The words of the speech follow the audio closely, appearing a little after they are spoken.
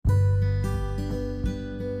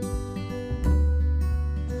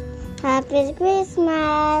Happy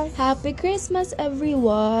Christmas! Happy Christmas,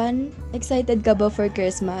 everyone! Excited ka ba for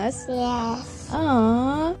Christmas? Yes.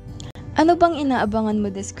 Ano bang inaabangan mo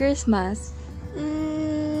this Christmas?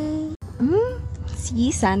 Si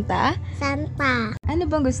Santa? Santa. Ano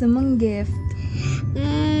bang gusto mong gift?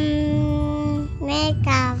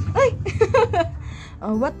 Makeup. Ay!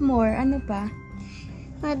 What more? Ano pa?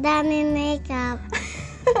 Madami makeup.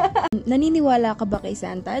 Naniniwala ka ba kay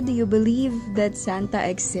Santa? Do you believe that Santa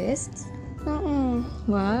exists?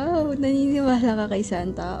 Wow! Naniniwala ka kay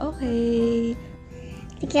Santa? Okay.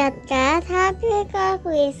 Kat, happy ka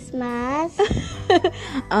Christmas?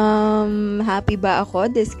 Happy ba ako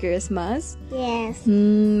this Christmas? Yes.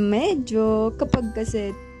 Medyo. Kapag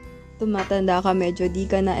kasi tumatanda ka, medyo di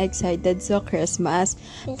ka na excited sa Christmas.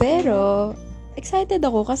 Pero, excited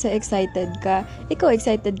ako kasi excited ka. Ikaw,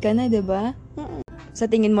 excited ka na, diba? Sa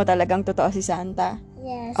tingin mo talagang totoo si Santa?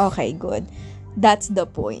 Yes. Okay, good. That's the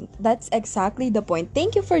point. That's exactly the point.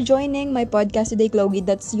 Thank you for joining my podcast today, Chloe.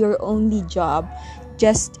 That's your only job.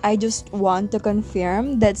 I just want to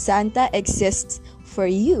confirm that Santa exists for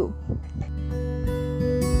you.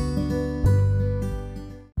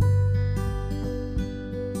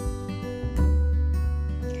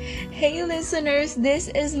 Hey listeners, this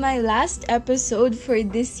is my last episode for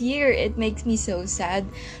this year. It makes me so sad,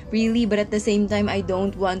 really, but at the same time, I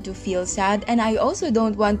don't want to feel sad, and I also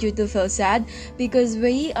don't want you to feel sad because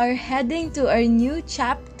we are heading to our new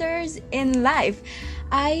chapters in life.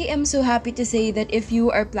 I am so happy to say that if you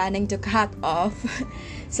are planning to cut off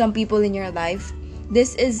some people in your life,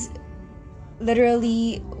 this is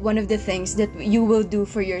literally one of the things that you will do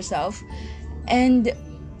for yourself. And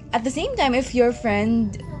at the same time, if your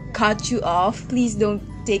friend cut you off, please don't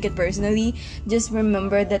take it personally. Just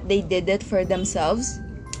remember that they did it for themselves.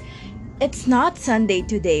 It's not Sunday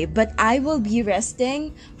today, but I will be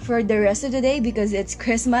resting for the rest of the day because it's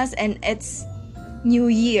Christmas and it's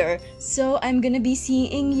New Year. So I'm gonna be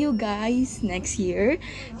seeing you guys next year.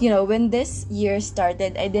 When this year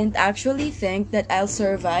started, I didn't actually think that I'll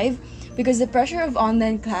survive because the pressure of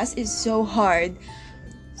online class is so hard.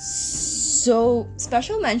 So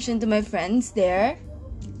special mention to my friends there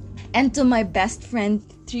and to my best friend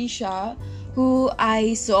Trisha, who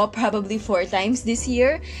I saw probably 4 times this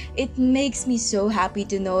year. It makes me so happy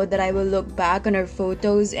to know that I will look back on our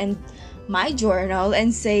photos and my journal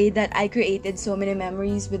and say that I created so many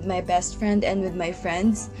memories with my best friend and with my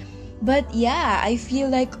friends. But yeah, I feel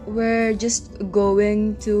like we're just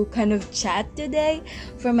going to kind of chat today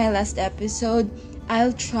for my last episode.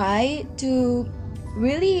 I'll try to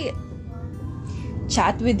really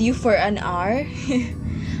chat with you for an hour.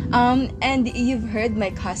 And you've heard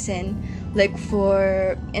my cousin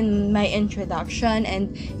in my introduction,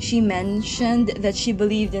 and she mentioned that she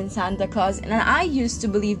believed in Santa Claus, and I used to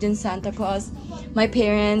believe in Santa Claus. My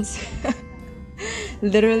parents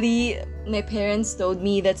literally, my parents told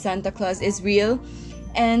me that Santa Claus is real,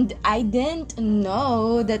 and I didn't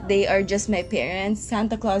know that they are just my parents.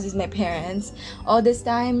 Santa Claus is my parents. All this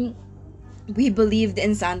time we believed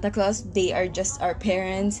in Santa Claus. They are just our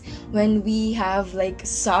parents. When we have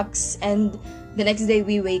socks and the next day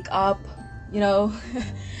we wake up,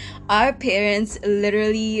 our parents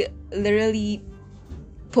literally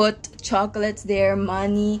put chocolates there,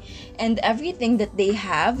 money, and everything that they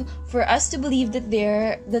have for us to believe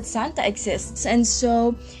that Santa exists. And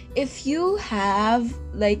so if you have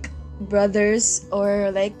brothers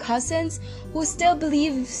or cousins who still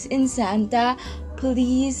believes in Santa,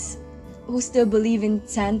 please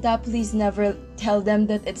never tell them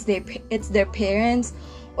that it's their parents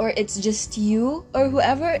or it's just you or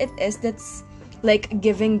whoever it is that's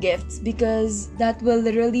giving gifts, because that will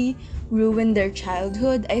literally ruin their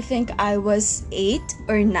childhood. I think I was 8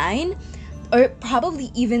 or 9 or probably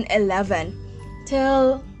even 11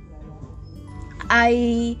 till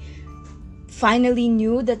I finally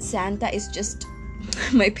knew that Santa is just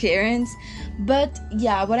my parents. But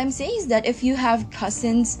yeah, what I'm saying is that if you have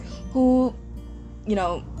cousins who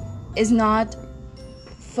is not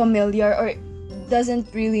familiar or doesn't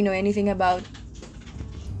really know anything about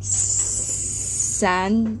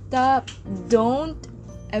Santa, don't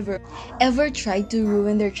ever try to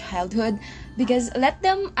ruin their childhood, because let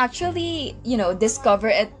them actually discover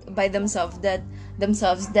it by themselves that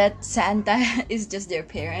Santa is just their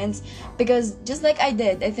parents. Because just like I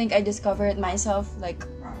did, I think I discovered it myself.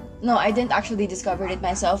 No, I didn't actually discover it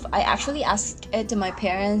myself. I actually asked it to my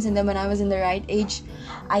parents, and then when I was in the right age,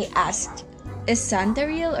 I asked, is Santa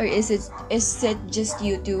real or is it just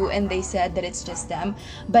you two? And they said that it's just them.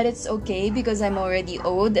 But it's okay because I'm already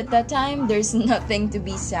old at that time. There's nothing to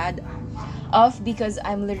be sad off because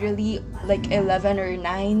I'm literally like 11 or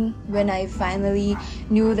 9 when I finally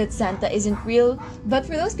knew that Santa isn't real. But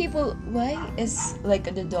for those people, why is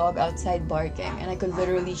like the dog outside barking? And I could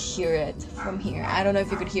literally hear it from here. I don't know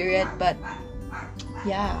if you could hear it, but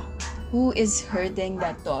yeah, who is hurting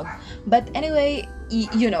that dog? But anyway,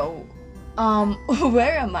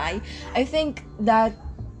 where am I think that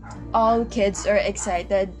all kids are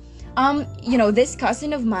excited. This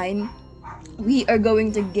cousin of mine, we are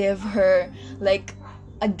going to give her like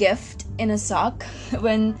a gift in a sock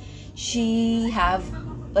when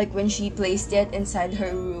when she placed it inside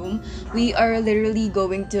her room. We are literally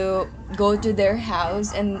going to go to their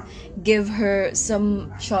house and give her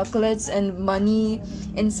some chocolates and money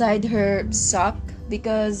inside her sock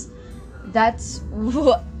because that's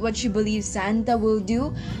what she believes Santa will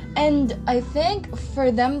do. And I think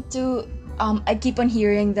for them to I keep on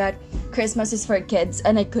hearing that Christmas is for kids,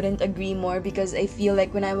 and I couldn't agree more because I feel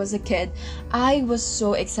like when I was a kid, I was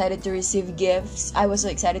so excited to receive gifts. I was so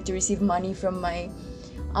excited to receive money from my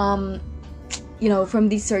from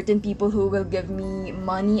these certain people who will give me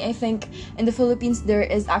money. I think in the Philippines there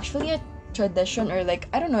is actually a tradition, or like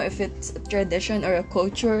I don't know if it's a tradition or a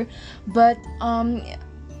culture, but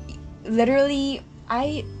literally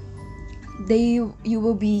you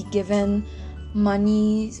will be given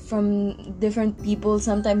money from different people.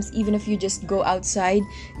 Sometimes even if you just go outside,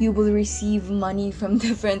 you will receive money from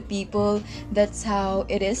different people. That's how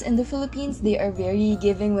it is in the Philippines. They are very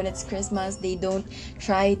giving when it's Christmas. They don't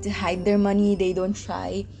try to hide their money. They don't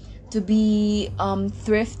try to be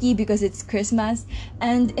thrifty because it's Christmas.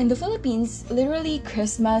 And in the Philippines, literally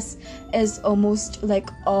Christmas is almost like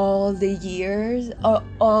all the years, or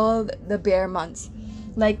all the bare months.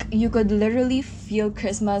 Like you could literally feel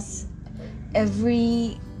Christmas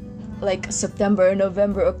every like September,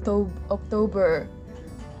 November, October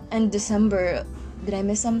and December. Did I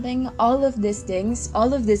miss something? All of these things,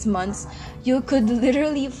 all of these months, you could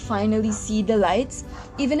literally finally see the lights.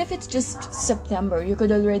 Even if it's just September, you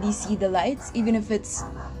could already see the lights, even if it's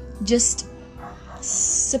just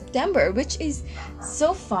September, which is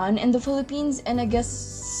so fun in the Philippines. And I guess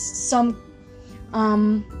some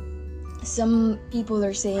people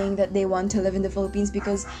are saying that they want to live in the Philippines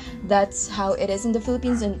because that's how it is in the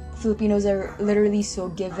Philippines, and Filipinos are literally so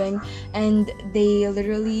giving, and they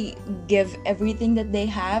literally give everything that they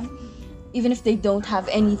have even if they don't have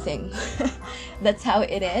anything. That's how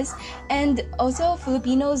it is. And also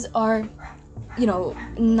Filipinos are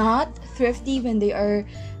not thrifty when they are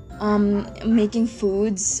making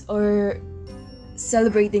foods or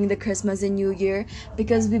celebrating the Christmas and New Year,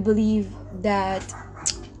 because we believe that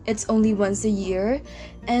it's only once a year.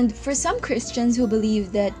 And for some Christians who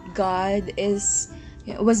believe that God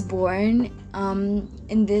was born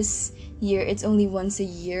in this year, it's only once a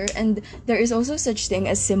year. And there is also such thing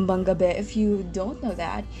as Simbang Gabi. If you don't know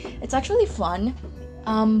that, it's actually fun.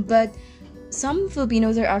 But some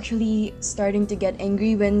Filipinos are actually starting to get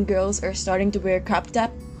angry when girls are starting to wear crop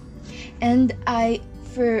top. And I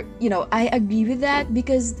agree with that,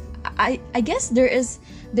 because I guess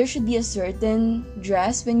there should be a certain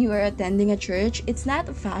dress when you are attending a church. It's not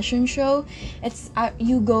a fashion show. It's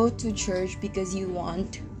you go to church because you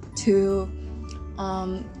want to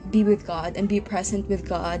be with God and be present with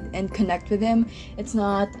God and connect with Him. It's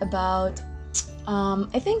not about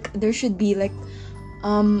I think there should be like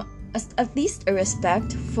at least a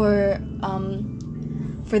respect for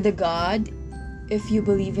the God, if you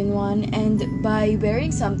believe in one. And by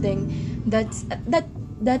wearing something that's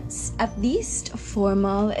at least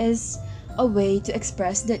formal is a way to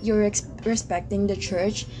express that you're respecting the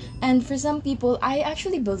church. And for some people, I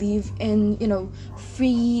actually believe in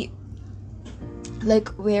free, like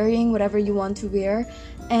wearing whatever you want to wear.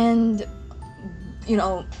 And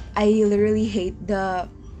I literally hate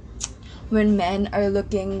when men are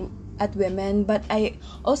looking at women, but I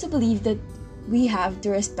also believe that we have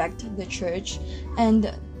to respect the church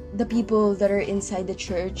and the people that are inside the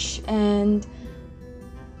church. And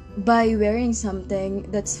by wearing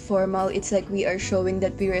something that's formal, it's like we are showing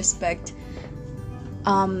that we respect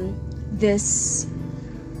this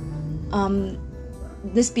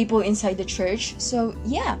people inside the church. So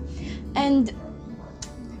yeah, and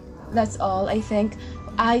that's all. I think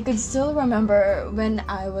I could still remember when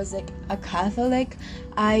I was like a Catholic,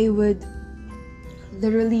 I would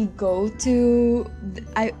literally go to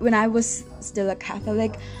when I was still a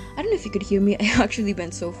Catholic. I don't know if you could hear me. I actually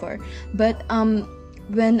went so far, but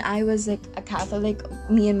when I was like a Catholic,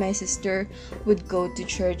 me and my sister would go to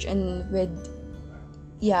church and would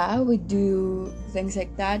do things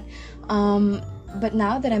like that. But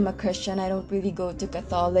now that I'm a Christian, I don't really go to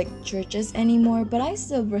Catholic churches anymore, but I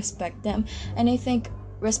still respect them. And I think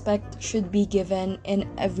respect should be given in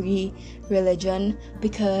every religion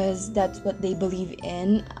because that's what they believe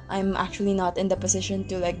in. I'm actually not in the position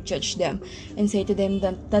to like judge them and say to them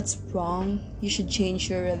that that's wrong, you should change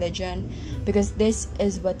your religion because this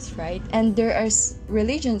is what's right. And there are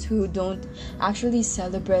religions who don't actually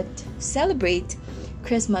celebrate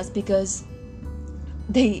Christmas because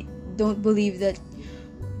they don't believe that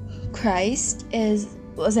Christ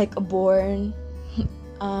was like born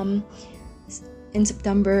in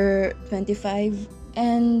September 25.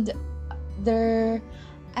 And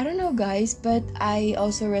I don't know, guys, but I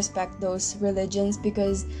also respect those religions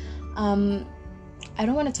because I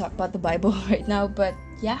don't want to talk about the Bible right now, but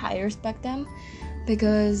yeah, I respect them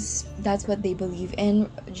because that's what they believe in.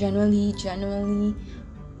 Genuinely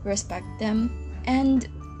respect them. And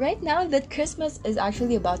right now that Christmas is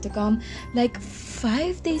actually about to come, like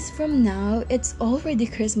 5 days from now, it's already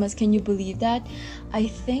Christmas. Can you believe that? I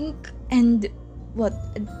think. And what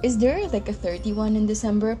is there like a 31 in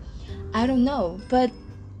December? I don't know, but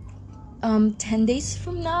 10 days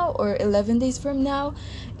from now or 11 days from now,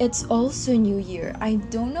 it's also New Year. I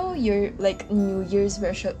don't know your like New Year's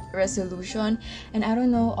resolution, and I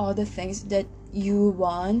don't know all the things that you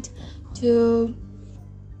want to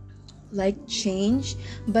like change,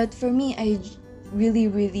 but for me, I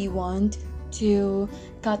really want to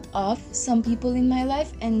cut off some people in my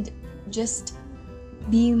life and just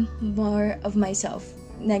be more of myself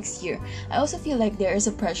next year. I also feel like there is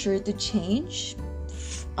a pressure to change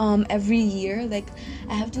every year. Like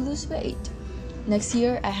I have to lose weight. Next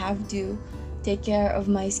year I have to take care of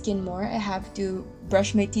my skin more. I have to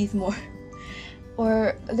brush my teeth more.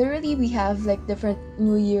 Or literally we have like different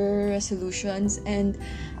New Year resolutions, and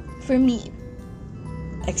for me,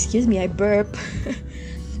 excuse me, I burp.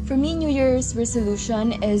 For me, New Year's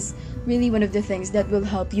resolution is really one of the things that will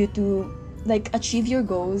help you to like achieve your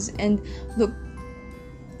goals and look.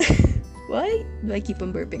 Why do I keep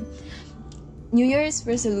on burping? New Year's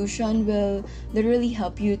resolution will literally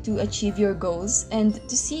help you to achieve your goals and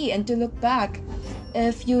to see and to look back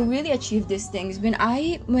if you really achieve these things. When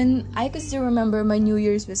I could still remember my New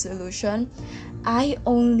Year's resolution, I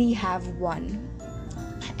only have one,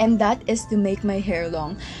 and that is to make my hair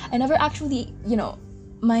long. I never actually,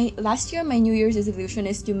 my last year my New Year's resolution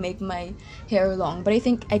is to make my hair long, but I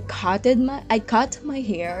think I cut my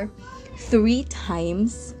hair 3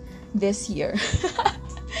 times this year.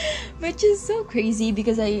 Which is so crazy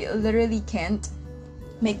because I literally can't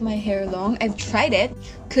make my hair long. I've tried it,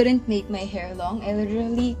 couldn't make my hair long. I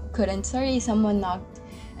literally couldn't. Sorry, someone knocked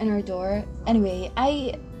on our door. Anyway,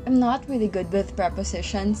 I am not really good with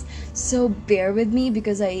prepositions, so bear with me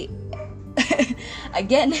because I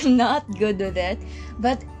again, I'm not good with it.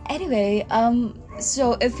 But anyway,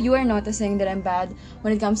 so if you are noticing that I'm bad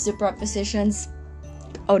when it comes to prepositions,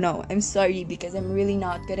 oh no, I'm sorry because I'm really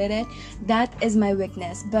not good at it. That is my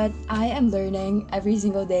weakness, but I am learning every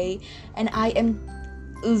single day, and I am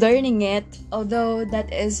learning it, although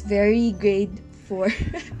that is very grade 4.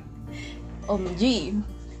 OMG.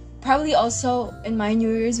 Probably also in my New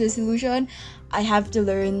Year's resolution, I have to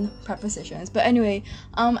learn prepositions. But anyway,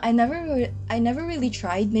 I never really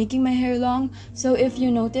tried making my hair long. So if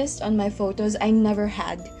you noticed on my photos, I never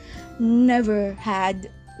had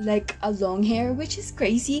like a long hair, which is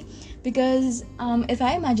crazy because if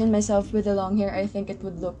I imagine myself with a long hair, I think it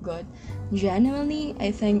would look good. Genuinely,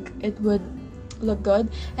 I think it would look good.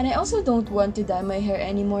 And I also don't want to dye my hair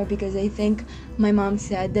anymore because I think my mom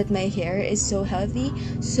said that my hair is so healthy.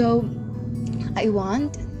 So I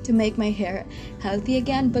want to make my hair healthy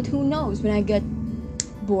again, but who knows, when I get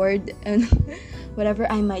bored and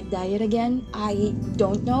whatever, I might dye it again. I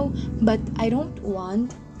don't know, but I don't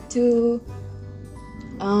want to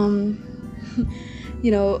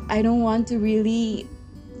I don't want to really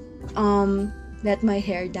let my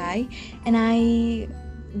hair dye, and I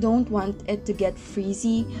don't want it to get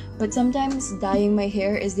frizzy, but sometimes dyeing my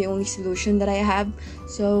hair is the only solution that I have.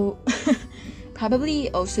 So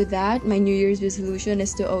probably also that my New Year's resolution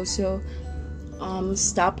is to also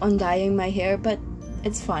stop on dyeing my hair, but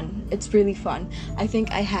it's fun. It's really fun. I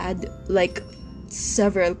think I had like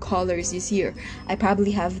several colors this year. I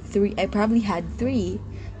probably had 3,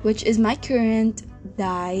 which is my current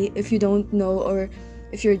dye. If you don't know, or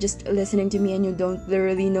if you're just listening to me and you don't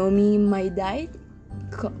literally know me, my dye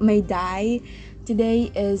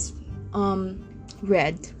today is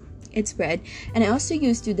red. It's red, and I also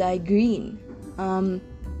used to dye green, and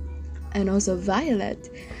also violet,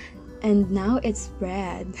 and now it's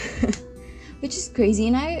red. Which is crazy.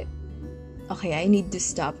 And I need to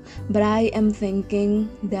stop, but I am thinking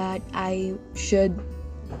that I should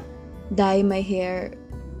dye my hair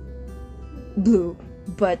blue,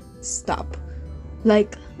 but stop.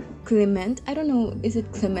 like Clement. I don't know, is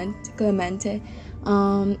it Clemente?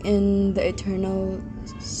 In the Eternal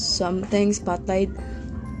something Spotlight,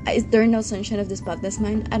 Eternal Sunshine of the Spotless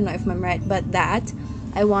Mind. I don't know if I'm right, but that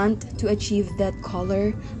I want to achieve that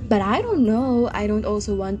color. But I don't know. I don't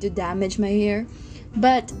also want to damage my hair.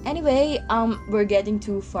 But anyway, we're getting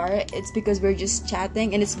too far. It's because we're just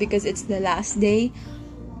chatting, and it's because it's the last day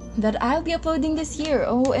that I'll be uploading this year.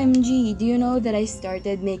 OMG, do you know that I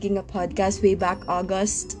started making a podcast way back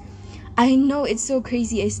August? I know, it's so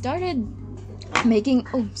crazy. I started making,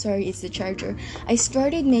 oh sorry, it's the charger. I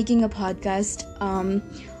started making a podcast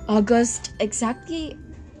August exactly,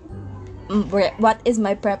 what is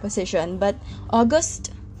my preposition, but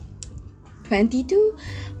August 22,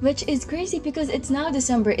 which is crazy because it's now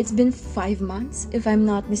December. It's been 5 months, if I'm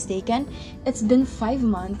not mistaken. It's been 5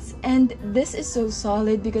 months, and this is so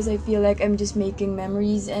solid because I feel like I'm just making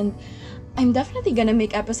memories, and I'm definitely gonna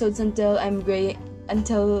make episodes until I'm gray,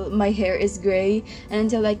 until my hair is gray, and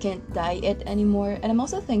until I can't dye it anymore. And I'm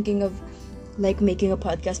also thinking of like making a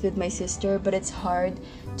podcast with my sister, but it's hard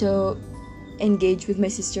to engage with my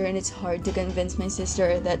sister, and it's hard to convince my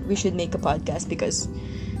sister that we should make a podcast because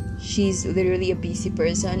she's literally a busy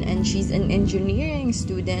person, and she's an engineering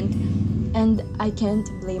student, and I can't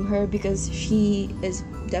blame her because she is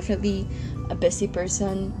definitely a busy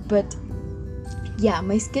person. But yeah,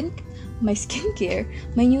 my skincare,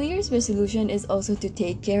 my New Year's resolution is also to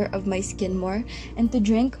take care of my skin more and to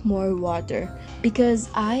drink more water, because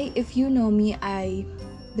if you know me, I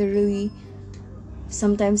literally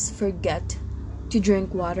sometimes forget to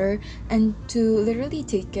drink water and to literally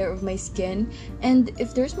take care of my skin. And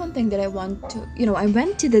if there's one thing that I want to, I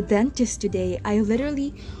went to the dentist today. I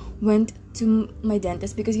literally went to my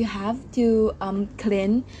dentist because you have to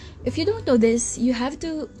clean. If you don't know this, you have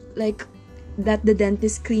to let the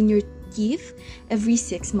dentist clean your teeth every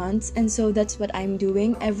 6 months, and so that's what I'm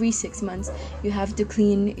doing. Every 6 months you have to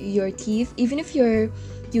clean your teeth. Even if you're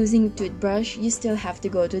using toothbrush, you still have to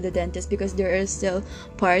go to the dentist because there are still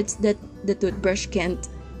parts that the toothbrush can't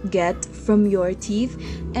get from your teeth.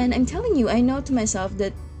 And I'm telling you, I know to myself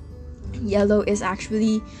that yellow is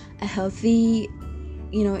actually a healthy,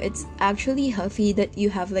 it's actually healthy that you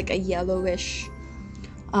have like a yellowish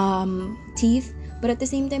teeth. But at the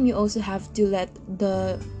same time, you also have to let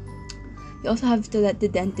the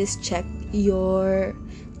dentist check your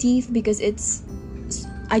teeth, because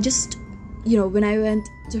when I went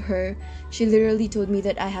to her, she literally told me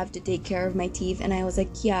that I have to take care of my teeth, and I was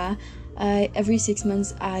like, yeah. Every 6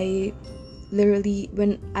 months,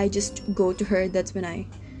 when I just go to her, that's when I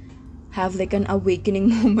have like an awakening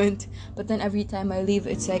moment. But then every time I leave,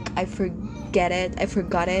 it's like I forgot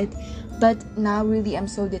it. But now really I'm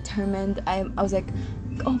so determined. I was like,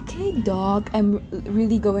 okay doc, I'm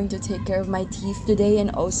really going to take care of my teeth today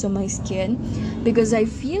and also my skin, because I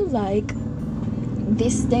feel like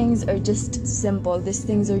these things are just simple. These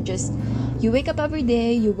things are just, you wake up every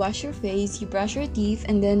day, you wash your face, you brush your teeth,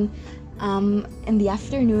 and then in the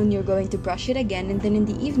afternoon you're going to brush it again, and then in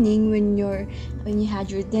the evening when you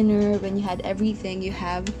had your dinner, when you had everything, you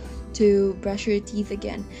have to brush your teeth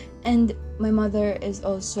again. And my mother is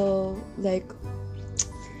also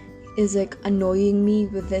annoying me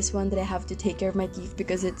with this one, that I have to take care of my teeth,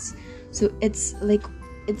 because it's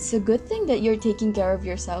a good thing that you're taking care of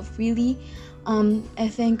yourself, really. I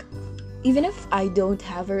think even if I don't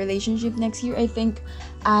have a relationship next year, I think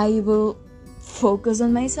I will focus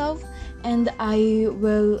on myself and I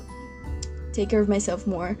will take care of myself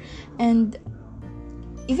more. And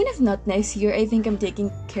even if not next year, I think I'm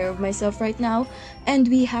taking care of myself right now. And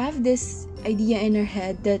we have this idea in our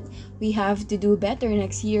head that we have to do better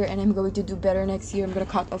next year, and I'm going to do better next year. I'm going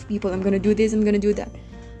to cut off people. I'm going to do this. I'm going to do that.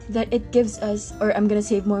 That it gives us, or I'm going to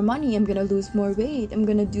save more money. I'm going to lose more weight. I'm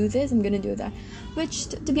going to do this. I'm going to do that. Which,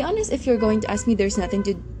 to be honest, if you're going to ask me, there's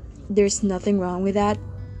nothing wrong with that,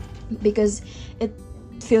 because it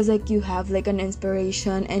feels like you have like an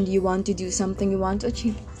inspiration and you want to do something, you want to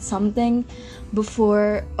achieve something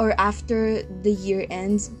before or after the year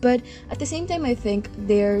ends. But at the same time, I think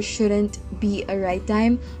there shouldn't be a right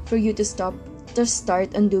time for you to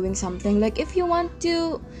start on doing something. Like if you want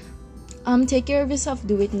to take care of yourself,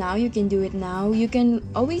 do it now. You can do it now. You can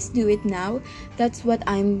always do it now. That's what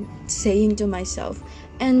I'm saying to myself.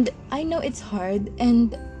 And I know it's hard,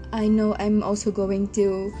 and I know I'm also going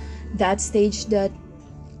to that stage that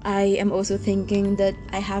I am also thinking that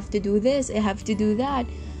I have to do this, I have to do that,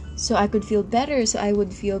 so I could feel better, so I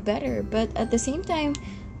would feel better. But at the same time,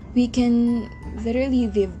 we can literally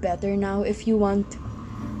live better now if you want.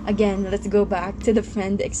 Again, let's go back to the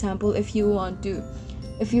friend example. If you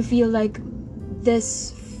feel like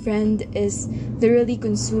this friend is literally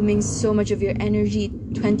consuming so much of your energy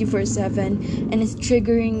 24/7 and is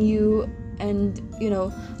triggering you, and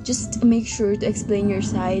just make sure to explain your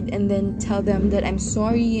side and then tell them that I'm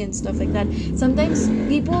sorry and stuff like that. Sometimes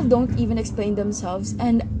people don't even explain themselves,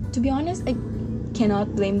 and to be honest, I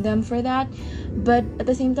cannot blame them for that, but at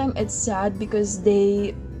the same time it's sad because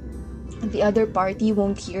the other party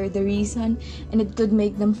won't hear the reason, and it could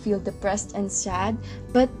make them feel depressed and sad.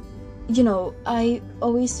 But I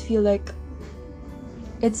always feel like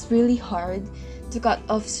it's really hard to cut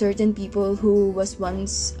off certain people who was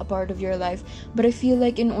once a part of your life, but I feel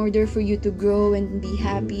like in order for you to grow and be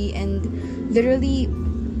happy and literally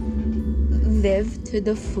live to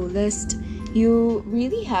the fullest, you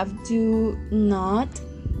really have to not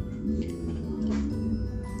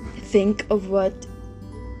think of what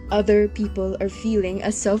other people are feeling,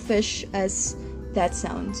 as selfish as that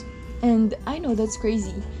sounds. And I know that's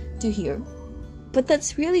crazy to hear, but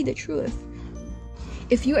that's really the truth.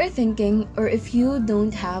 If you are thinking, or if you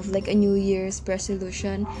don't have like a New Year's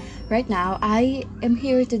resolution right now, I am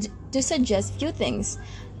here to suggest few things,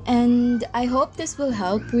 and I hope this will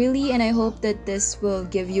help really, and I hope that this will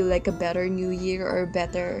give you like a better New Year or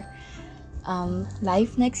better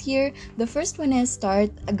life next year. The first one is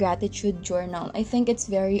start a gratitude journal. I think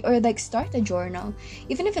it's start a journal.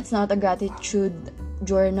 Even if it's not a gratitude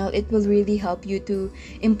journal, it will really help you to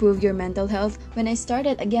improve your mental health. When I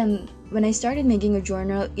started making a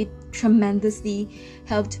journal, it tremendously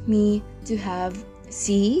helped me to have,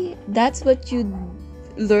 see, that's what you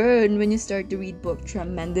learn when you start to read book,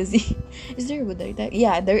 tremendously. Is there a word like that?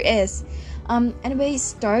 Yeah, there is. Anyway,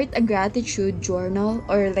 start a gratitude journal,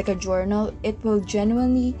 or like a journal. It will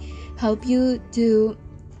genuinely help you to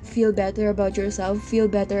feel better about yourself, feel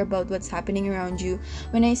better about what's happening around you.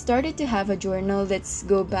 When I started to have a journal, let's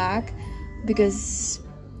go back because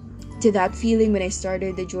to that feeling when I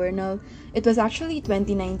started the journal, it was actually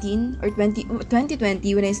 2019 or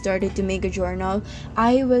 2020 when I started to make a journal.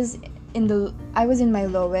 I was in my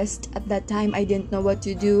lowest at that time. I didn't know what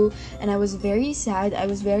to do, and I was very sad. I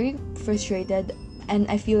was very frustrated, and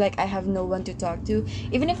I feel like I have no one to talk to.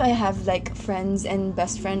 Even if I have like friends and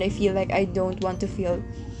best friend, I feel like I don't want to feel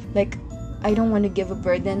like I don't want to give a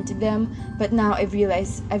burden to them. But now I've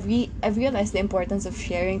realized the importance of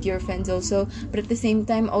sharing to your friends also, but at the same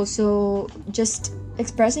time also just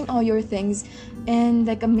expressing all your things in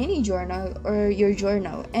like a mini journal or your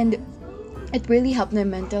journal. And it really helped my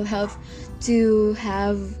mental health to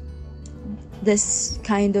have this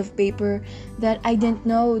kind of paper that I didn't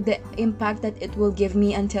know the impact that it will give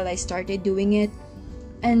me until I started doing it.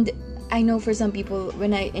 And I know for some people,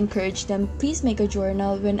 when I encourage them, please make a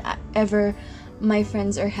journal, whenever my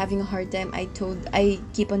friends are having a hard time, I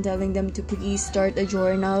keep on telling them to please start a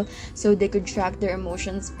journal so they could track their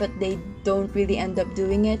emotions, but they don't really end up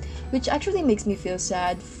doing it, which actually makes me feel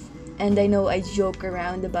sad. And I know I joke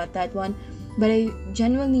around about that one, but I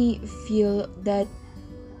genuinely feel that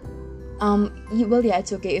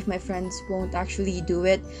it's okay if my friends won't actually do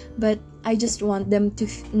it, but I just want them to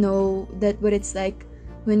know that what it's like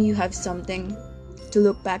when you have something to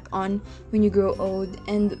look back on when you grow old,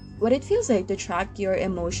 and what it feels like to track your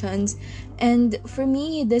emotions. And for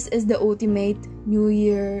me, this is the ultimate New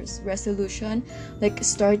Year's resolution, like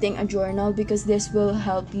starting a journal, because this will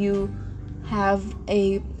help you have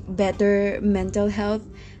a better mental health,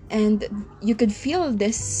 and you could feel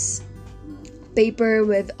this paper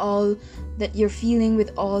with all that you're feeling,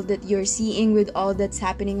 with all that you're seeing, with all that's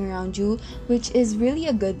happening around you, which is really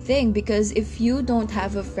a good thing. Because if you don't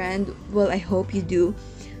have a friend, well, I hope you do,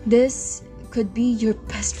 this could be your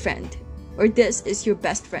best friend, or this is your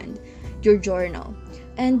best friend, your journal.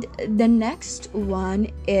 And the next one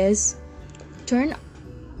is turn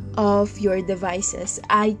off your devices.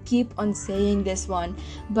 I keep on saying this one,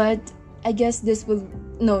 but I guess this will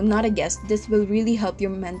really help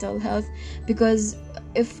your mental health, because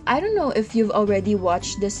I don't know if you've already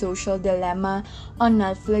watched The Social Dilemma on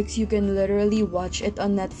Netflix. You can literally watch it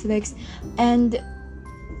on Netflix, and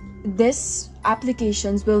these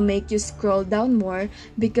applications will make you scroll down more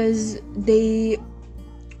because they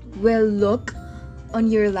will look on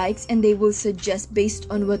your likes and they will suggest based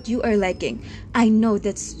on what you are liking. I know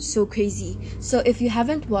that's so crazy. So if you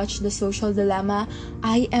haven't watched The Social Dilemma,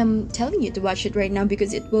 I am telling you to watch it right now,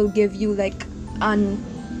 because it will give you like an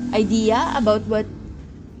idea about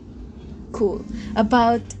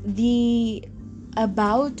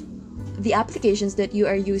the applications that you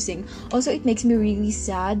are using. Also, it makes me really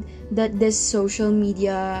sad that this social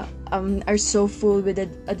media are so full with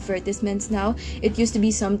advertisements now. It used to be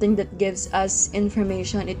something that gives us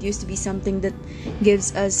information. It used to be something that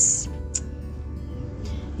gives us,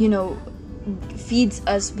 feeds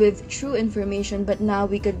us with true information, but now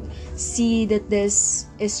we could see that this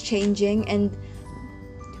is changing and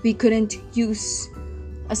we couldn't use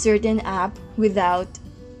a certain app without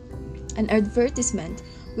an advertisement,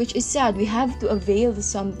 which is sad. We have to avail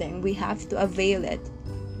something. We have to avail it.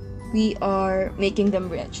 We are making them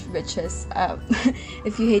riches.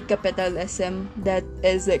 If you hate capitalism, that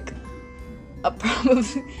is like a problem.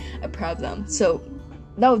 A problem. So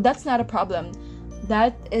no, that's not a problem.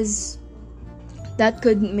 That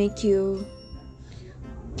could make you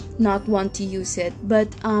not want to use it. But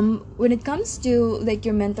when it comes to like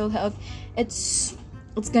your mental health, it's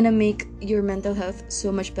gonna make your mental health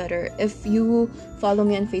so much better. If you follow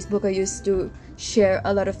me on Facebook, I used to share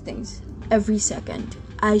a lot of things every second.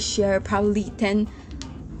 I share probably 10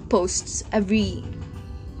 posts every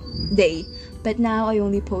day, but now I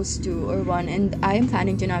only post 2 or 1, and I am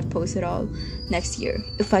planning to not post at all next year.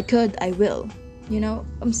 If I could, I will.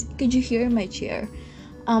 Could you hear my chair?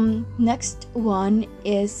 Next one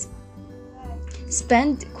is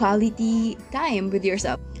spend quality time with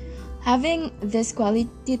yourself. Having this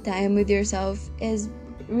quality time with yourself is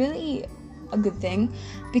really a good thing,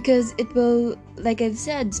 because it will, like I've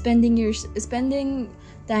said, spending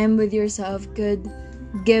time with yourself could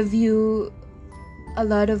give you a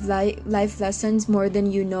lot of life lessons, more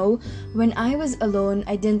than you know. When I was alone,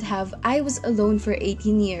 I was alone for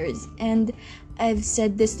 18 years, and I've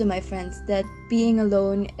said this to my friends, that being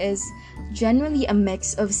alone is generally a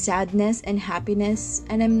mix of sadness and happiness,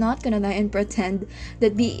 and I'm not gonna lie and pretend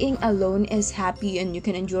that being alone is happy and you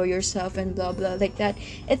can enjoy yourself and blah blah like that.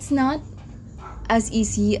 It's not as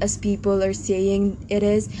easy as people are saying it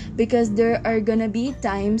is, because there are gonna be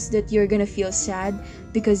times that you're gonna feel sad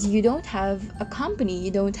because you don't have a company, you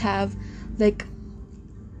don't have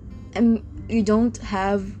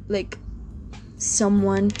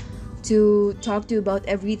someone to talk to about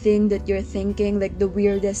everything that you're thinking, like the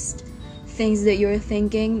weirdest things that you're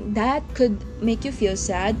thinking. That could make you feel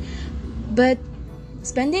sad. But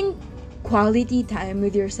spending quality time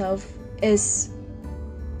with yourself is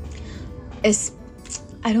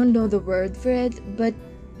I don't know the word for it, but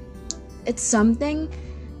it's something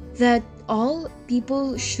that all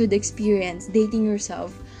people should experience. Dating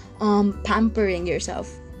yourself, pampering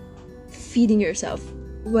yourself, feeding yourself,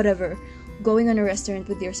 whatever, going on a restaurant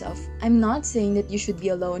with yourself. I'm not saying that you should be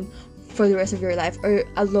alone for the rest of your life, or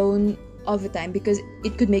alone all the time, because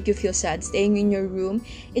it could make you feel sad. Staying in your room,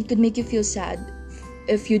 it could make you feel sad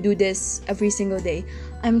if you do this every single day.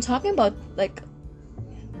 I'm talking about like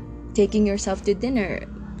taking yourself to dinner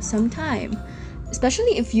sometime.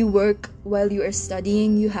 Especially if you work while you are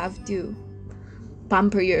studying, you have to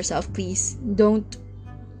pamper yourself. Please don't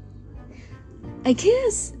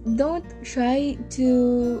try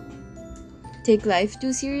to take life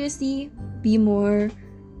too seriously. Be more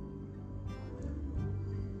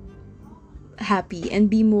happy and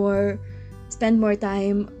spend more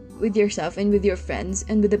time with yourself and with your friends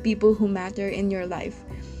and with the people who matter in your life.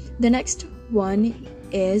 The next one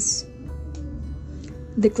is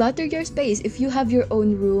declutter your space. If you have your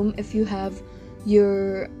own room, if you have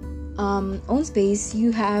your own space,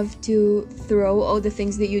 you have to throw all the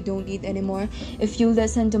things that you don't need anymore. If you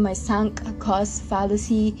listen to my sunk cost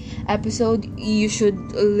fallacy episode, you should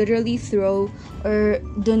literally throw or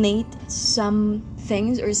donate some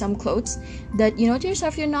things or some clothes that you know to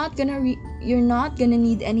yourself you're not gonna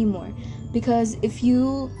need anymore. Because if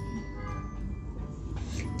you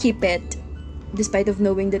keep it, despite of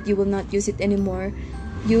knowing that you will not use it anymore,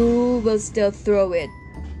 you will still throw it,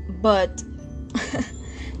 but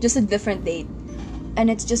just a different date, and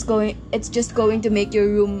it's just going to make your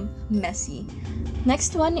room messy.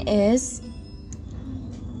 Next one is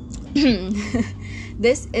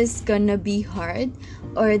this is gonna be hard,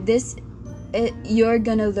 or you're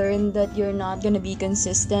gonna learn that you're not gonna be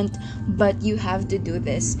consistent, but you have to do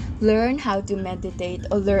this. Learn how to meditate,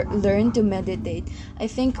 or learn to meditate. I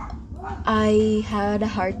think I had a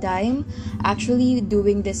hard time actually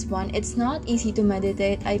doing this one. It's not easy to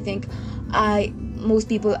meditate. I think most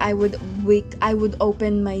people, I would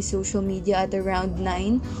open my social media at around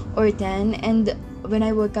 9 or 10, and when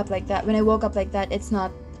I woke up like that, it's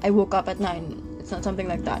not I woke up at 9. It's not something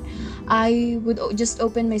like that. I would just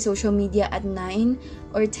open my social media at 9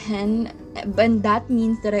 or 10, but that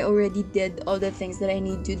means that I already did all the things that I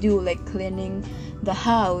need to do, like cleaning the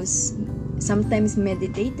house, sometimes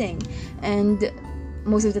meditating, and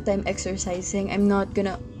most of the time exercising. I'm not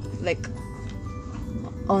gonna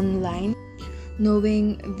online,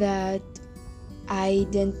 knowing that I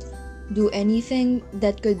didn't do anything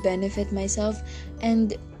that could benefit myself.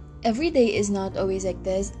 And every day is not always like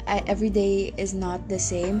this. Every day is not the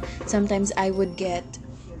same. Sometimes I would get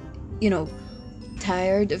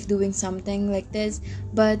tired of doing something like this.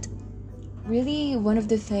 But really, one of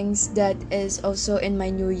the things that is also in my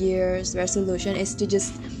New Year's resolution is to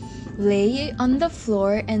just lay on the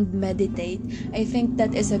floor and meditate. I think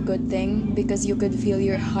that is a good thing because you could feel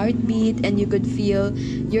your heartbeat and you could feel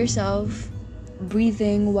yourself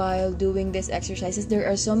breathing while doing these exercises. There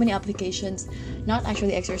are so many applications, not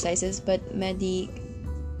actually exercises, but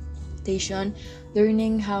meditation,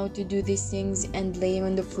 learning how to do these things and laying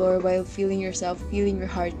on the floor while feeling yourself, feeling your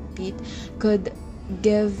heartbeat could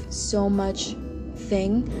give so much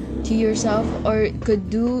thing to yourself, or could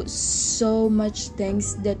do so much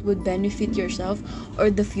things that would benefit yourself or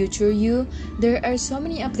the future you. There are so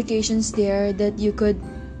many applications there that you could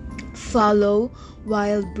follow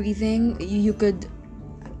while breathing. You could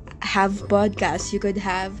have podcasts, you could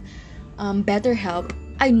have BetterHelp.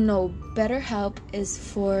 I know BetterHelp is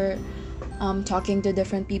for talking to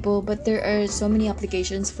different people, but there are so many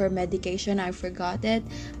applications for medication. I forgot it,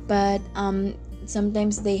 but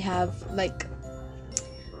sometimes they have like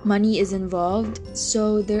money is involved.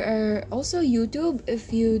 So there are also YouTube.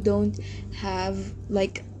 If you don't have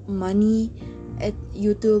like money,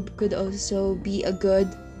 YouTube could also be a good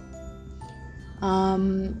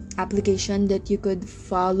application that you could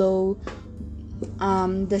follow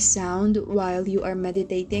the sound while you are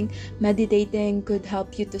meditating. Meditating could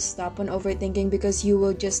help you to stop on overthinking because you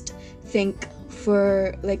will just think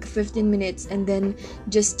for like 15 minutes and then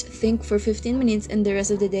just think for 15 minutes, and the rest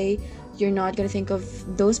of the day you're not gonna think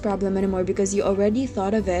of those problems anymore because you already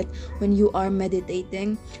thought of it when you are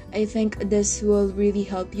meditating. I think this will really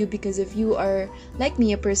help you because if you are like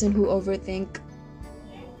me, a person who overthink,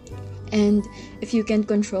 and if you can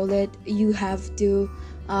control it, you have to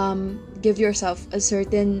give yourself a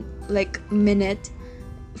certain like minute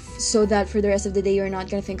so that for the rest of the day you're not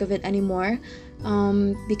gonna think of it anymore,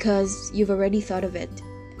 because you've already thought of it.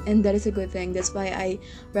 And that is a good thing. That's why I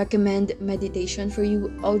recommend meditation for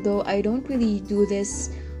you, although I don't really do this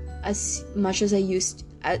as much as I used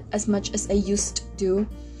to.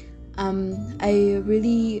 I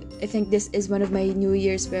think this is one of my New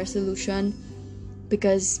Year's resolution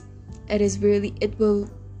because it will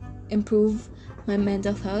improve my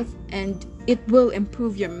mental health and it will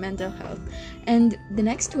improve your mental health. And the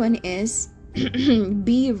next one is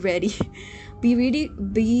be ready. Be ready.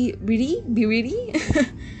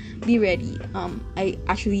 Be ready. I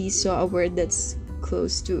actually saw a word that's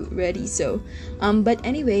close to ready. So, but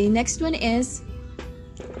anyway, next one is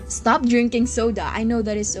stop drinking soda. I know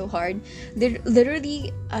that is so hard.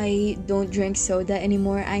 Literally, I don't drink soda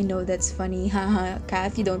anymore. I know that's funny. Haha,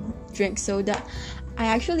 Kath, you don't drink soda. I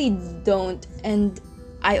actually don't, and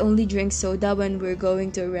I only drink soda when we're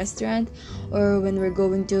going to a restaurant or when we're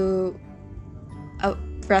going to a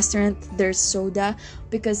restaurant there's soda,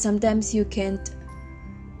 because sometimes you can't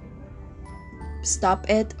stop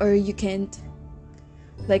it or you can't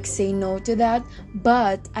like say no to that.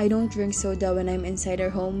 But I don't drink soda when I'm inside our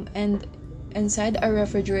home, and inside our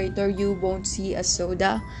refrigerator you won't see a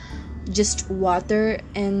soda, just water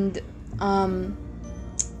and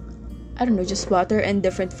I don't know, just water and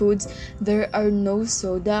different foods. There are no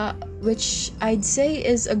soda, which I'd say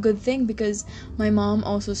is a good thing because my mom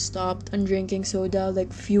also stopped on drinking soda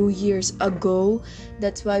like few years ago.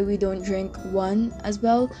 That's why we don't drink one as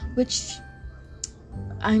well, which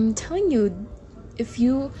I'm telling you, if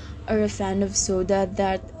you are a fan of soda,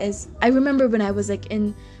 that is, I remember when I was like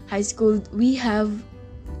in high school, we have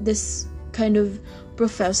this kind of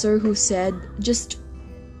professor who said, just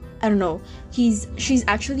I don't know, she's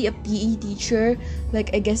actually a PE teacher,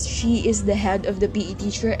 like I guess she is the head of the PE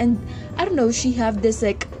teacher, and I don't know, she have this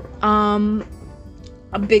like a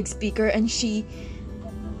big speaker, and she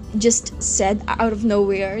just said out of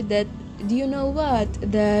nowhere that, do you know what,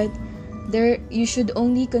 that you should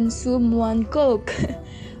only consume one Coke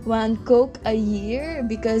one Coke a year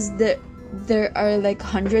because there are like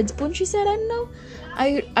 100 spoons, she said. I don't know,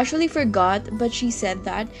 I actually forgot, but she said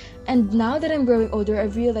that. And now that I'm growing older,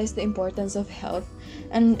 I've realized the importance of health,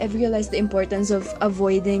 and I've realized the importance of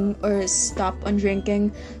avoiding or stop on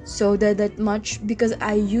drinking soda that much, because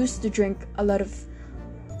I used to drink a lot of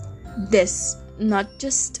this, not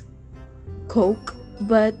just Coke,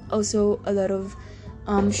 but also a lot of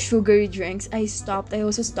sugary drinks. I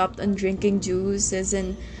also stopped on drinking juices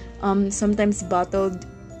and sometimes bottled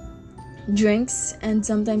drinks, and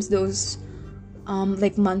sometimes those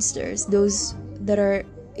like Monsters, those that are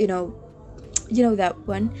you know that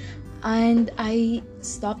one. And I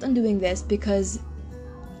stopped on doing this because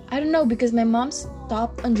I don't know, because my mom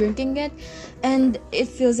stopped on drinking it, and it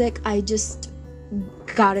feels like I just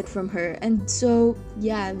got it from her. And so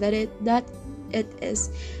yeah, that it is.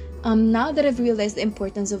 Now that I've realized the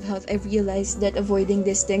importance of health, I've realized that avoiding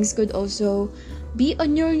these things could also be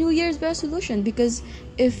on your New Year's resolution, because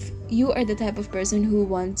if you are the type of person who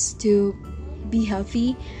wants to be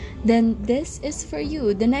healthy, then this is for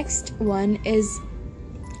you. The next one is,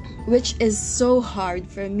 which is so hard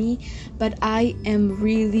for me, but I am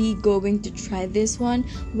really going to try this one,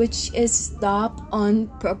 which is stop on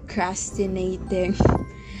procrastinating.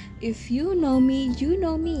 If you know me, you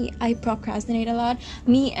know me. I procrastinate a lot.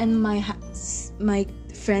 Me and my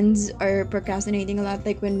friends are procrastinating a lot.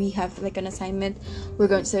 Like when we have like an assignment, we're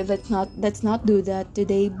going to say let's not do that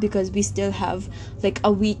today because we still have like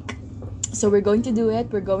a week. So we're going to do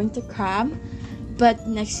it. We're going to cram. But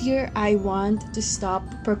next year, I want to stop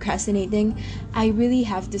procrastinating. I really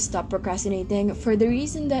have to stop procrastinating for the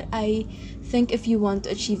reason that I think if you want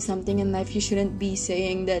to achieve something in life, you shouldn't be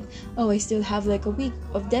saying that, oh, I still have like a week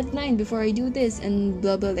of deadline before I do this and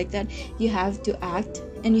blah blah like that. You have to act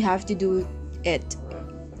and you have to do it.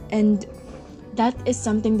 And that is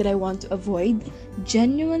something that I want to avoid.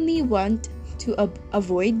 Genuinely want to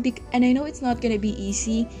avoid. And I know it's not going to be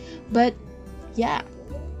easy, but yeah.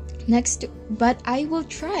 Next, but I will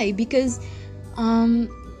try, because all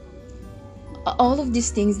of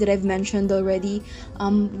these things that I've mentioned already,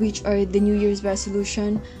 which are the New Year's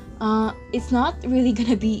resolution, it's not really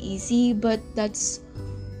gonna be easy, but that's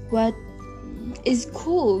what is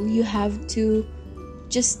cool. You have to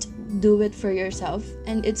just do it for yourself,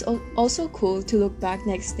 and it's also cool to look back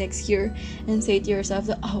next year and say to yourself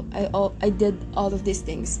that, oh, I did all of these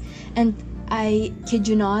things. And I kid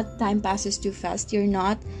you not, time passes too fast. You're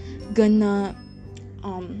not gonna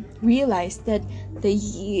realize that the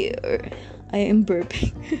year, I am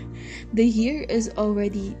burping, the year is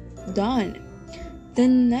already done. The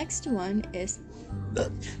next one is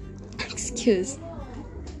excuse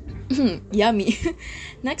yummy.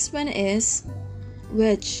 Next one is,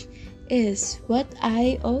 which is what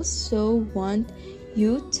I also want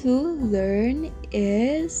you to learn,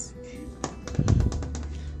 is,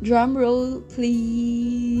 drum roll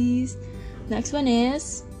please. Next one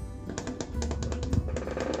is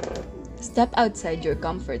step outside your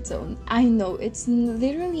comfort zone. I know it's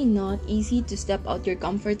literally not easy to step out your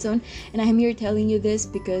comfort zone, and I'm here telling you this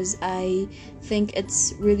because I think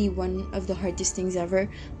it's really one of the hardest things ever.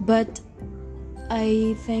 But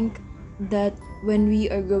I think that when we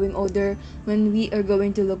are growing older, when we are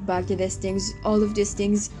going to look back to these things, all of these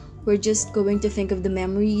things, we're just going to think of the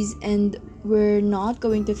memories, and we're not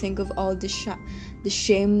going to think of all the shame,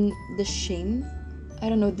 I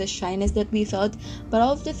don't know, the shyness that we felt, but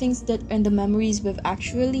all of the things that and the memories we've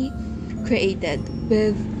actually created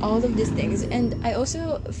with all of these things. And I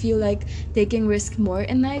also feel like taking risk more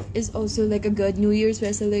in life is also like a good New Year's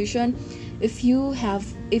resolution. If you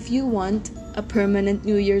want a permanent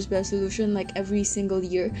New Year's resolution like every single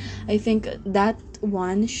year, I think that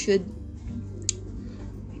one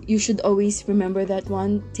you should always remember that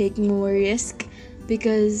one, taking more risk,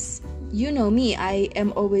 because you know me, I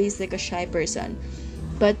am always like a shy person.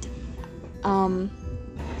 But one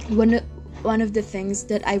of the things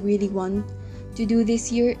that I really want to do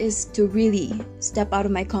this year is to really step out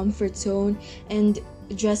of my comfort zone and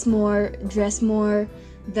dress more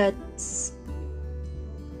that's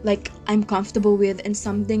like I'm comfortable with, and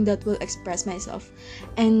something that will express myself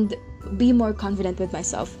and be more confident with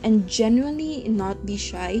myself, and genuinely not be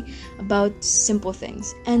shy about simple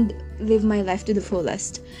things, and live my life to the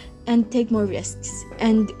fullest, and take more risks,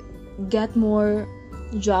 and get more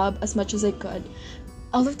job as much as I could.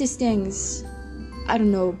 All of these things, I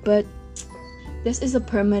don't know, but this is a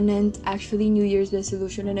permanent actually New Year's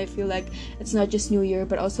resolution, and I feel like it's not just New Year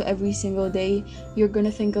but also every single day you're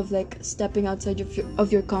gonna think of like stepping outside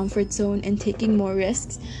of your comfort zone and taking more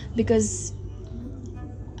risks, because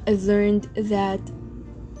I've learned that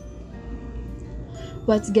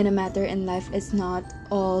what's gonna matter in life is not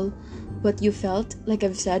all what you felt, like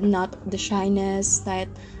I've said, not the shyness, that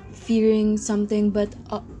fearing something, but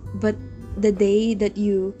the day that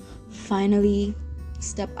you finally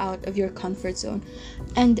step out of your comfort zone.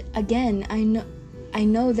 And again, I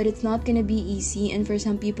know that it's not gonna be easy, and for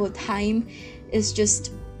some people time is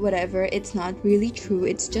just whatever. It's not really true,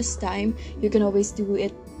 it's just time. You can always do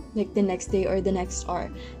it like the next day or the next hour,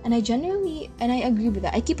 and I agree with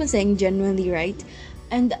that. I keep on saying genuinely, right?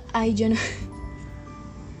 And I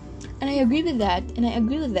agree with that, and I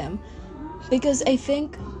agree with them, because I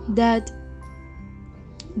think that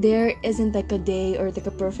there isn't like a day or like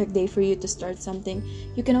a perfect day for you to start something.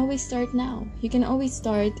 You can always start now. You can always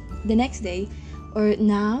start the next day, or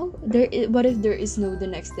now. What if there is no the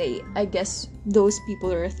next day? I guess those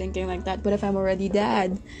people are thinking like that. But if I'm already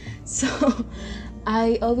dead, so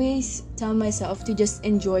I always tell myself to just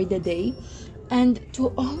enjoy the day and to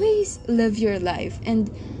always live your life and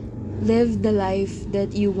live the life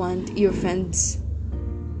that you want your friends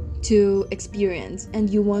to experience and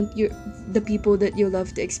you want the people that you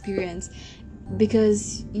love to experience,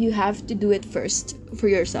 because you have to do it first for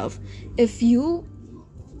yourself. If you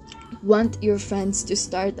want your friends to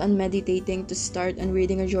start on meditating, to start on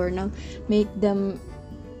reading a journal, make them,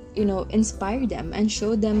 inspire them and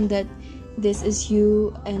show them that this is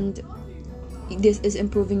you and this is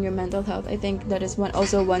improving your mental health. I think that is one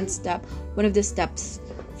of the steps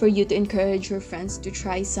for you to encourage your friends to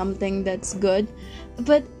try something that's good.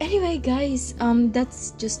 But anyway, guys,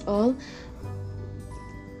 that's just all.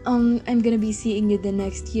 I'm gonna be seeing you the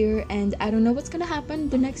next year, and I don't know what's gonna happen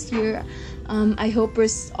the next year. I hope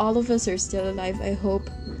all of us are still alive. I hope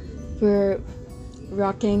we're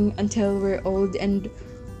rocking until we're old, and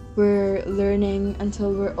we're learning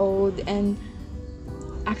until we're old. And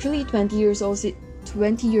actually, 20 years old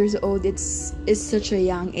is such a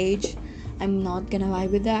young age. I'm not gonna lie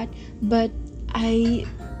with that, but I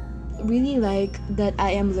really like that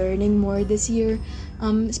I am learning more this year,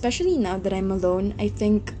 especially now that I'm alone. I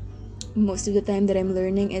think most of the time that I'm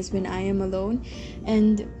learning is when I am alone.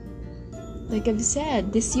 And like I've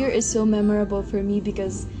said, this year is so memorable for me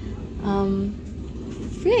because I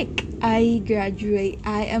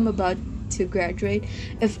am about to graduate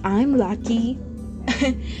if I'm lucky.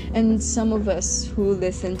 And some of us who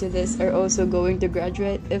listen to this are also going to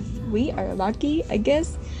graduate if we are lucky, I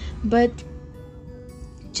guess. But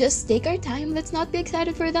just take our time. Let's not be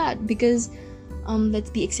excited for that, because let's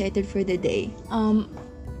be excited for the day.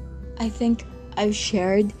 I think I've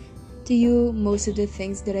shared to you most of the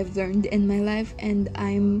things that I've learned in my life, and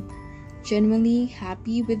I'm genuinely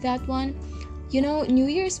happy with that one. New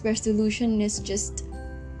Year's resolution is just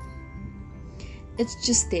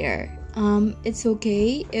there. It's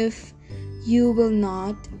okay if you will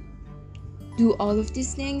not do all of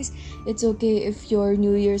these things. It's okay if your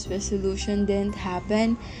New Year's resolution didn't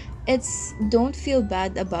happen. Don't feel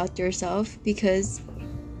bad about yourself, because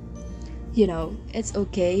it's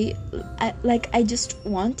okay. I just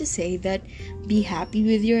want to say that be happy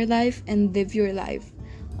with your life and live your life.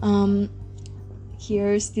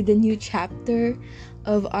 Here's to the new chapter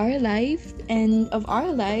of our life and of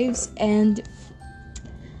our lives, and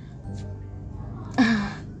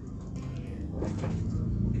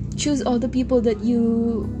choose all the people that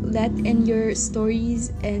you let in your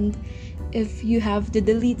stories. And if you have to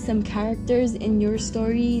delete some characters in your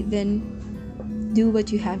story, then do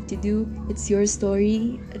what you have to do. It's your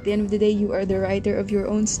story. At the end of the day, you are the writer of your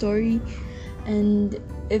own story. And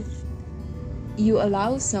if you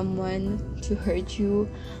allow someone to hurt you,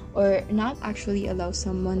 or not actually allow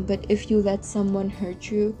someone, but if you let someone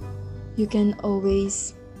hurt you, you can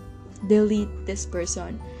always delete this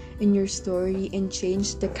person in your story and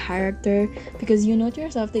change the character, because you know to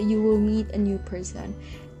yourself that you will meet a new person.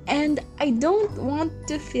 And I don't want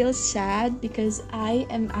to feel sad, because I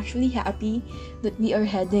am actually happy that we are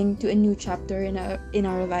heading to a new chapter in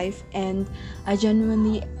our life. And I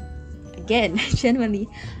genuinely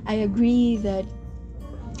I agree that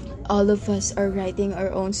all of us are writing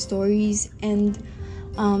our own stories. And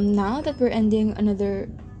now that we're ending another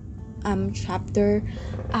chapter,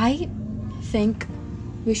 I think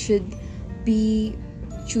we should be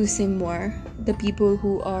choosing more the people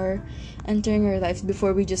who are entering our lives,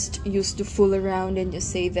 before we just used to fool around and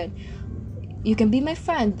just say that you can be my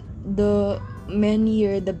friend, the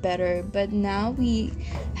many the better. But now we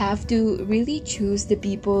have to really choose the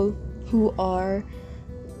people who are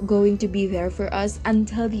going to be there for us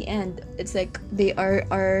until the end. It's like they are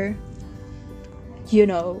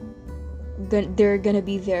they're gonna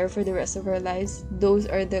be there for the rest of our lives. Those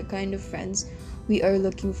are the kind of friends we are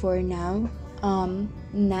looking for now.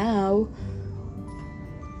 Now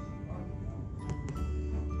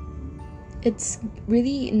it's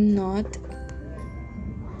really not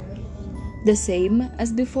the same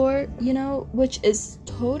as before, which is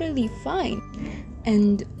totally fine.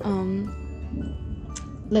 And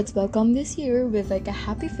let's welcome this year with like a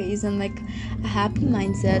happy face and like a happy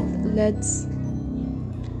mindset. Let's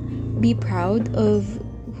be proud of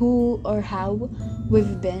who or how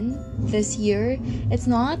we've been this year. It's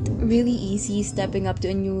not really easy. Stepping up to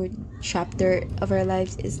a new chapter of our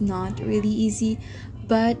lives is not really easy,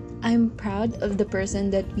 but I'm proud of the person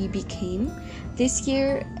that we became this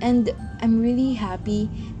year, and I'm really happy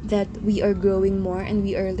that we are growing more and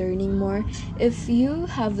we are learning more. If you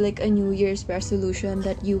have like a New Year's resolution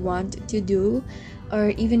that you want to do, or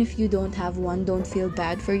even if you don't have one, don't feel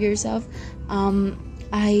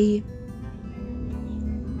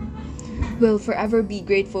will forever be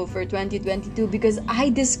grateful for 2022 because I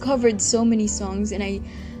discovered so many songs and I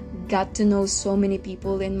got to know so many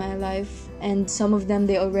people in my life, and some of them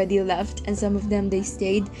they already left and some of them they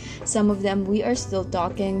stayed. Some of them we are still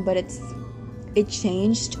talking, but it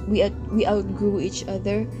changed. We outgrew each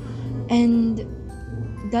other, and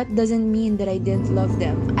that doesn't mean that I didn't love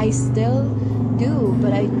them. I still do,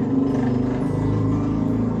 but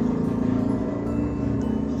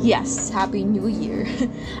yes, Happy New Year.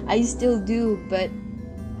 I still do, but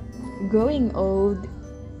growing old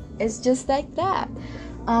is just like that.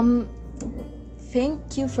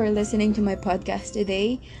 Thank you for listening to my podcast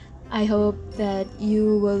today. I hope that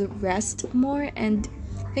you will rest more, and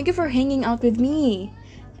thank you for hanging out with me.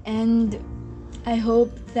 And I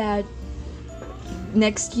hope that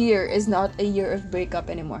next year is not a year of breakup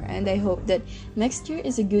anymore, and I hope that next year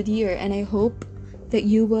is a good year, and I hope that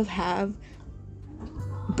you will have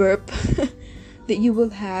that you will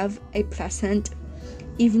have a pleasant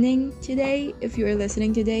evening today if you are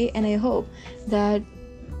listening today, and I hope that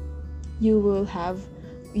you will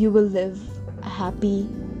live a happy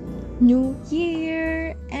New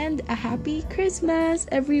Year and a happy Christmas,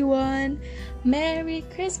 everyone. Merry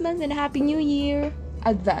Christmas and Happy New Year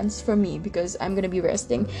advance from me, because I'm gonna be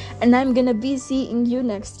resting and I'm gonna be seeing you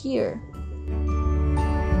next year.